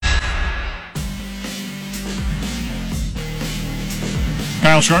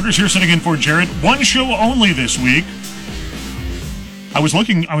Kyle Charters here, sitting in for Jared. One show only this week. I was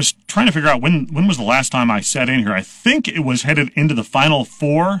trying to figure out when was the last time I sat in here. I think it was headed into the Final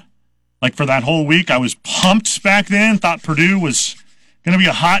Four. Like for that whole week, I was pumped back then. Thought Purdue was going to be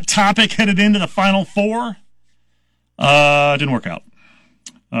a hot topic headed into the Final Four. Didn't work out.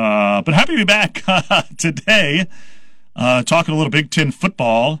 But happy to be back today, talking a little Big Ten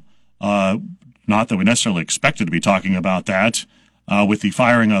football. Not that we necessarily expected to be talking about that, with the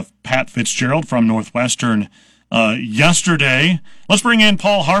firing of Pat Fitzgerald from Northwestern yesterday. Let's bring in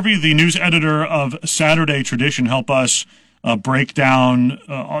Paul Harvey, the news editor of Saturday Tradition, help us break down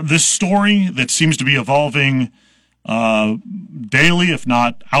this story that seems to be evolving daily, if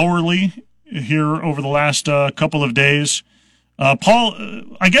not hourly, here over the last couple of days. Paul,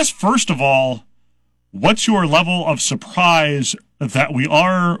 I guess first of all, what's your level of surprise that we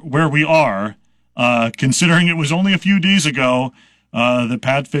are where we are, considering it was only a few days ago that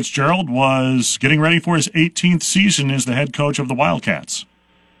Pat Fitzgerald was getting ready for his 18th season as the head coach of the Wildcats?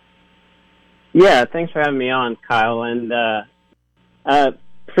 Yeah, thanks for having me on, Kyle. And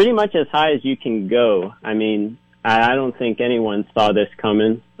pretty much as high as you can go. I mean, I don't think anyone saw this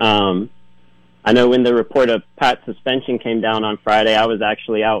coming. I know when the report of Pat's suspension came down on Friday, I was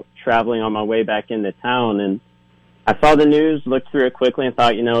actually out traveling on my way back into town, and I saw the news, looked through it quickly, and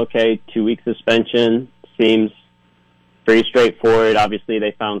thought, okay, 2-week suspension seems pretty straightforward. Obviously,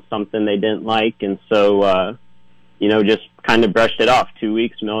 they found something they didn't like, and so, just kind of brushed it off. 2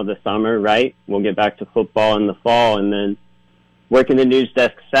 weeks, middle of the summer, right? We'll get back to football in the fall, and then working the news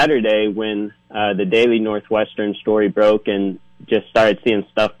desk Saturday when the Daily Northwestern story broke and just started seeing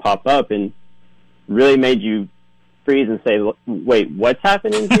stuff pop up and really made you freeze and say, wait, what's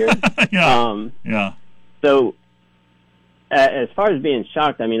happening here? Yeah. So as far as being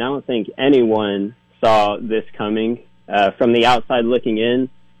shocked, I mean, I don't think anyone saw this coming. From the outside looking in,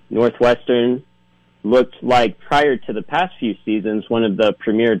 Northwestern looked like, prior to the past few seasons, one of the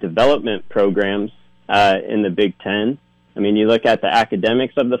premier development programs in the Big Ten. I mean, you look at the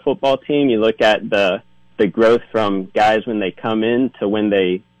academics of the football team, you look at the growth from guys when they come in to when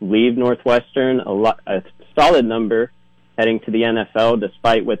they leave Northwestern, a solid number heading to the NFL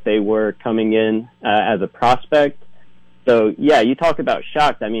despite what they were coming in as a prospect. So, yeah, you talk about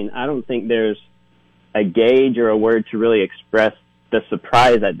shocked. I mean, I don't think there's a gauge or a word to really express the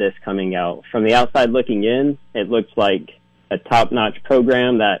surprise at this coming out. From the outside looking in, it looks like a top-notch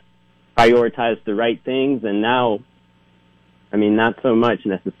program that prioritized the right things, and now, I mean, not so much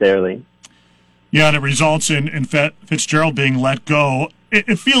necessarily. Yeah, and it results in Fitzgerald being let go.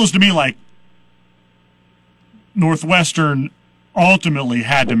 It feels to me like Northwestern ultimately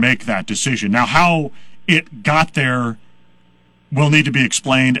had to make that decision. Now, how it got there will need to be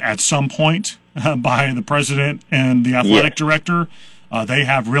explained at some point by the president and the athletic director. They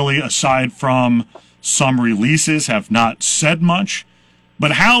have really, aside from some releases, have not said much.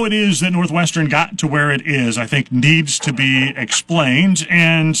 But how it is that Northwestern got to where it is, I think, needs to be explained,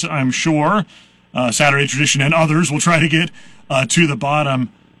 and I'm sure Saturday Tradition and others will try to get to the bottom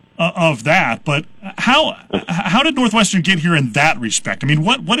of that. But how did Northwestern get here in that respect? I mean,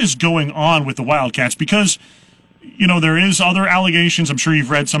 what is going on with the Wildcats? Because, there is other allegations. I'm sure you've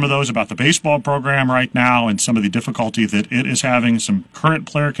read some of those about the baseball program right now and some of the difficulty that it is having, some current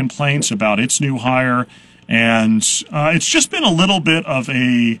player complaints about its new hire. And it's just been a little bit of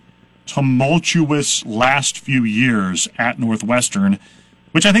a tumultuous last few years at Northwestern,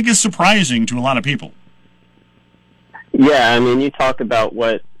 which I think is surprising to a lot of people. Yeah, I mean, you talk about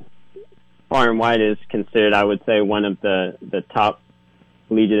what far and wide is considered, I would say, one of the top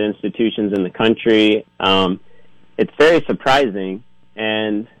collegiate institutions in the country. It's very surprising,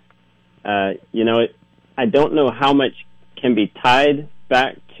 and, I don't know how much can be tied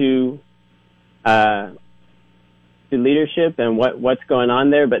back to leadership and what's going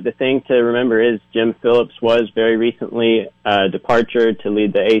on there. But the thing to remember is Jim Phillips was very recently departure to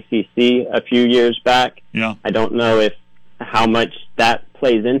lead the ACC a few years back. Yeah. I don't know how much that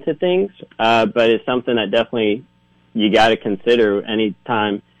plays into things, but it's something that definitely you got to consider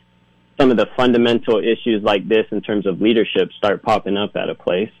anytime some of the fundamental issues like this in terms of leadership start popping up at a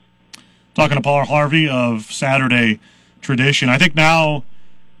place. Talking to Paul Harvey of Saturday Tradition. I think now,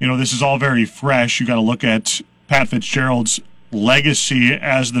 this is all very fresh. You got to look at Pat Fitzgerald's legacy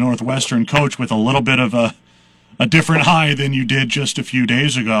as the Northwestern coach with a little bit of a different eye than you did just a few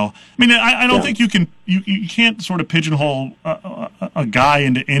days ago. I mean, I don't think you can't sort of pigeonhole a guy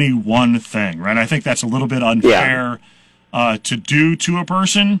into any one thing, right? I think that's a little bit unfair to do to a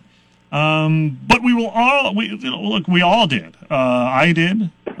person. But we all did. I did.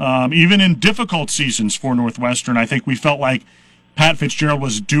 Even in difficult seasons for Northwestern, I think we felt like Pat Fitzgerald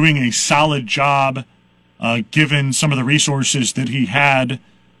was doing a solid job given some of the resources that he had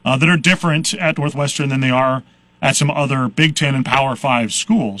that are different at Northwestern than they are at some other Big Ten and Power 5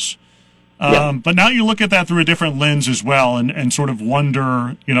 schools. But now you look at that through a different lens as well and sort of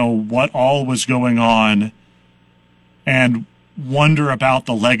wonder, what all was going on and wonder about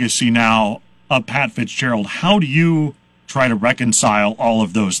the legacy now of Pat Fitzgerald. How do you try to reconcile all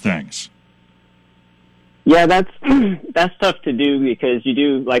of those things? Yeah, that's tough to do because you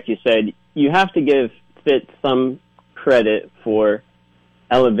do, like you said, you have to give Fitz some credit for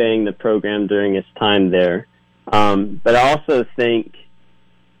elevating the program during his time there. But I also think,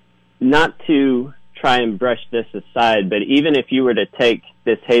 not to try and brush this aside, but even if you were to take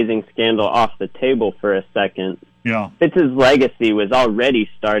this hazing scandal off the table for a second, Fitz's legacy was already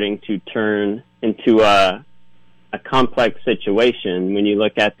starting to turn into a complex situation when you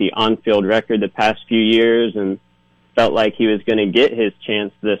look at the on-field record the past few years, and felt like he was going to get his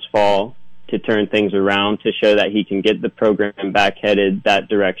chance this fall to turn things around, to show that he can get the program back headed that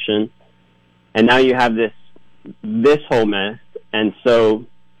direction. And now you have this whole mess. And so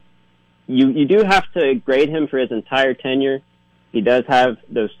you do have to grade him for his entire tenure. He does have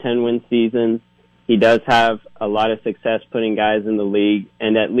those 10-win seasons. He does have a lot of success putting guys in the league,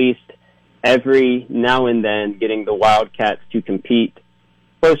 and at least every now and then getting the Wildcats to compete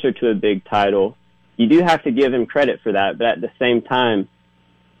closer to a big title. You do have to give him credit for that, but at the same time,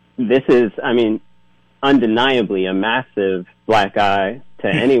 this is, undeniably a massive black eye to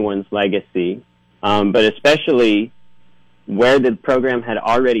anyone's legacy, but especially where the program had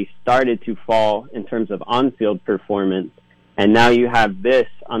already started to fall in terms of on-field performance, and now you have this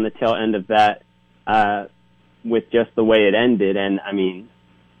on the tail end of that with just the way it ended. And,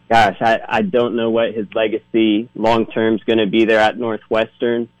 I don't know what his legacy long-term is going to be there at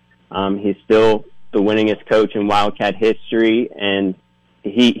Northwestern. He's still the winningest coach in Wildcat history, and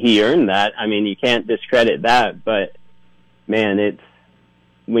he earned that. You can't discredit that, but, man, it's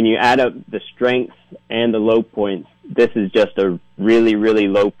when you add up the strengths and the low points, this is just a really, really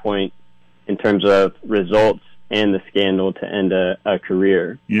low point in terms of results and the scandal to end a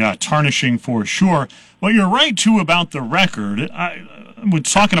career. Yeah, tarnishing for sure. Well, you're right, too, about the record. I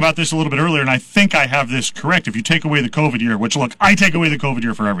was talking about this a little bit earlier, and I think I have this correct. If you take away the COVID year, which, look, I take away the COVID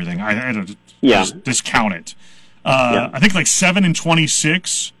year for everything. I don't just discount it. I think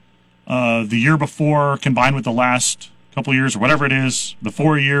 7-26 the year before, combined with the last couple of years or whatever it is, the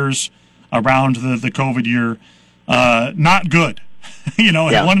 4 years around the COVID year, not good. At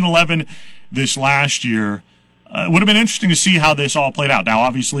 1-11 this last year. It would have been interesting to see how this all played out. Now,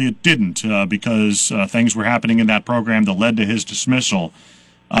 obviously, it didn't because things were happening in that program that led to his dismissal.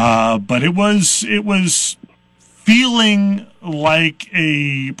 But it was feeling like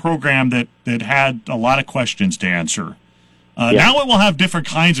a program that had a lot of questions to answer. Now it will have different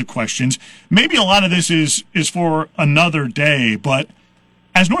kinds of questions. Maybe a lot of this is for another day, but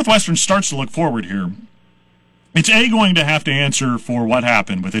as Northwestern starts to look forward here, it's going to have to answer for what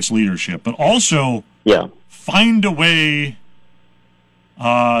happened with its leadership, but also find a way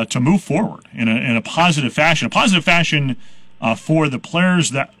to move forward in a positive fashion. A positive fashion for the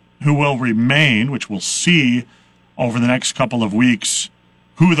players who will remain, which we'll see over the next couple of weeks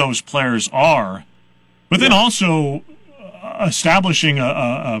who those players are, but then also establishing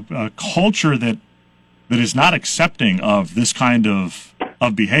a culture that is not accepting of this kind of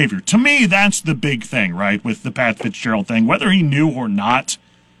behavior. To me, that's the big thing, right, with the Pat Fitzgerald thing. Whether he knew or not,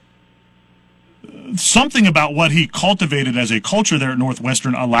 something about what he cultivated as a culture there at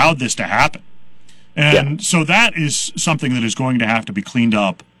Northwestern allowed this to happen. And so that is something that is going to have to be cleaned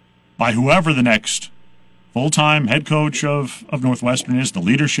up by whoever the next full-time head coach of Northwestern is, the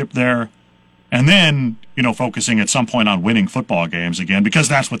leadership there, and then, focusing at some point on winning football games again, because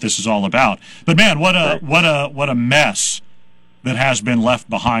that's what this is all about. But man, what a mess that has been left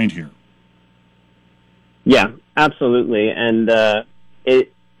behind here. Yeah, absolutely. And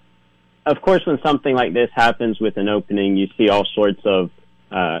of course, when something like this happens with an opening, you see all sorts of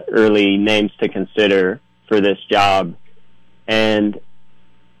early names to consider for this job. And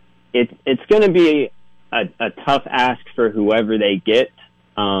it's going to be a tough ask for whoever they get.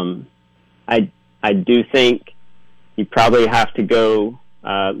 I do think you probably have to go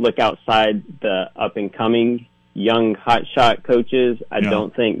look outside the up-and-coming young hotshot coaches. I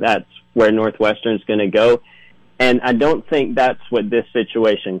don't think that's where Northwestern's going to go. And I don't think that's what this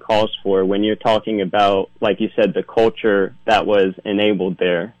situation calls for when you're talking about, like you said, the culture that was enabled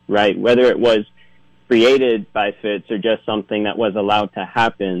there, right? Whether it was created by Fitz or just something that was allowed to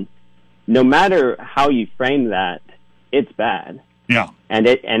happen, no matter how you frame that, it's bad. Yeah. And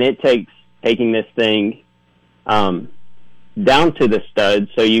it takes taking this thing down to the studs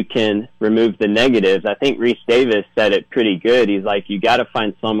so you can remove the negatives. I think Reese Davis said it pretty good. He's like, you got to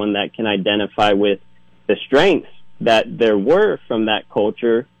find someone that can identify with the strengths that there were from that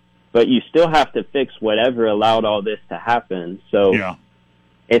culture, but you still have to fix whatever allowed all this to happen. So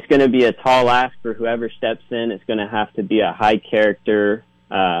it's going to be a tall ask for whoever steps in. It's going to have to be a high character,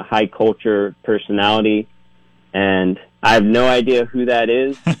 high culture personality. And I have no idea who that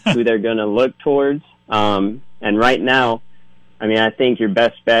is, who they're going to look towards. And right now, I mean, I think your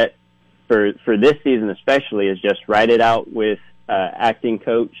best bet for this season especially is just ride it out with acting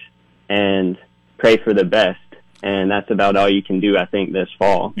coach and pray for the best. And that's about all you can do, I think, this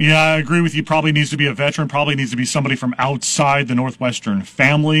fall. Yeah, I agree with you. Probably needs to be a veteran. Probably needs to be somebody from outside the Northwestern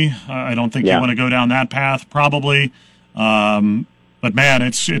family. I don't think you want to go down that path, probably. But, man,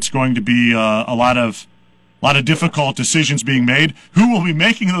 it's going to be a lot of difficult decisions being made. Who will be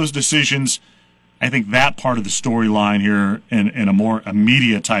making those decisions? I think that part of the storyline here in a more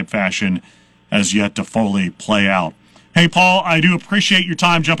immediate type fashion has yet to fully play out. Hey, Paul, I do appreciate your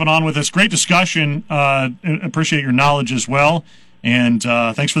time jumping on with us. Great discussion. Appreciate your knowledge as well. And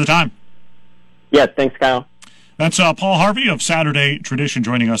thanks for the time. Yeah, thanks, Kyle. That's Paul Harvey of Saturday Tradition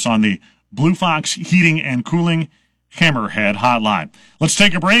joining us on the Blue Fox Heating and Cooling Hammerhead Hotline. Let's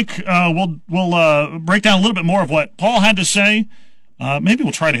take a break. We'll break down a little bit more of what Paul had to say. Maybe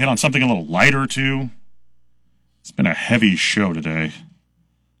we'll try to hit on something a little lighter, too. It's been a heavy show today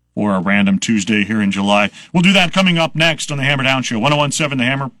for a random Tuesday here in July. We'll do that coming up next on the Hammer Down Show. 101.7 The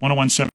Hammer, 101.7.